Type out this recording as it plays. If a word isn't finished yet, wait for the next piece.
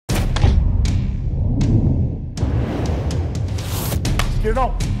Get it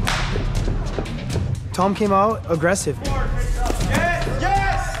on. Tom came out aggressive.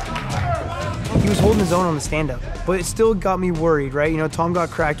 He was holding his own on the stand-up, but it still got me worried, right? You know, Tom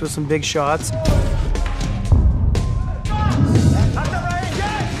got cracked with some big shots.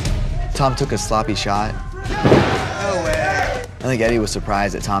 Tom took a sloppy shot. No way. I think Eddie was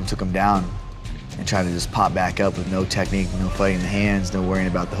surprised that Tom took him down and tried to just pop back up with no technique, no fighting the hands, no worrying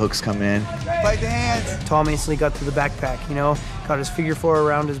about the hooks coming in. Fight the hands. Tom instantly got to the backpack, you know, got his figure four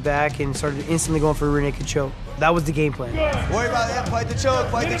around his back and started instantly going for a rear naked choke. That was the game plan. Worry about that. Fight the choke.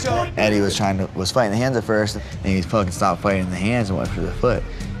 Fight the choke. Eddie was fighting the hands at first, and he fucking stopped fighting the hands and went for the foot.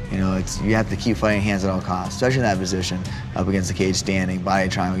 You know, you have to keep fighting hands at all costs, especially in that position, up against the cage standing, body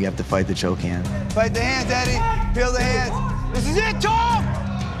triangle, you have to fight the choke hand. Fight the hands, Eddie. Feel the hands. This is it, Tom!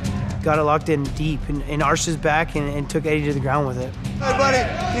 Got it locked in deep and arched his back and took Eddie to the ground with it. Good,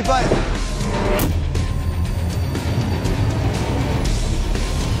 buddy. Keep fighting.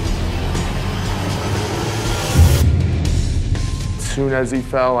 As soon as he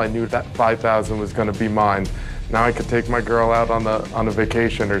fell, I knew that 5,000 was going to be mine. Now I could take my girl out on a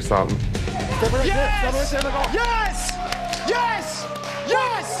vacation or something. Yes! Yes! Yes!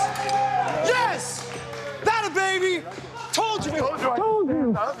 Yes! Yes! That a baby! Told you! Told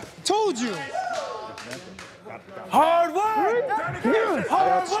you! Told you! Hard work! Dedication!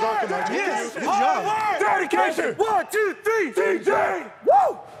 Hard work! Yes! Hard work! Dedication! 1, 2, 3, DJ!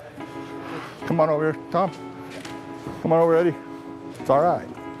 Woo! Come on over here, Tom. Come on over, Eddie. It's all right.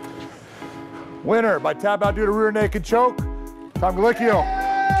 Winner by tap out due to rear naked choke, Tom Gallicchio.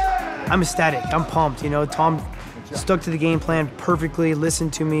 I'm ecstatic. I'm pumped. You know, Tom stuck to the game plan perfectly,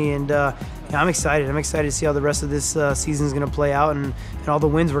 listened to me, and yeah, I'm excited. I'm excited to see how the rest of this season is going to play out and all the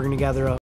wins we're going to gather up.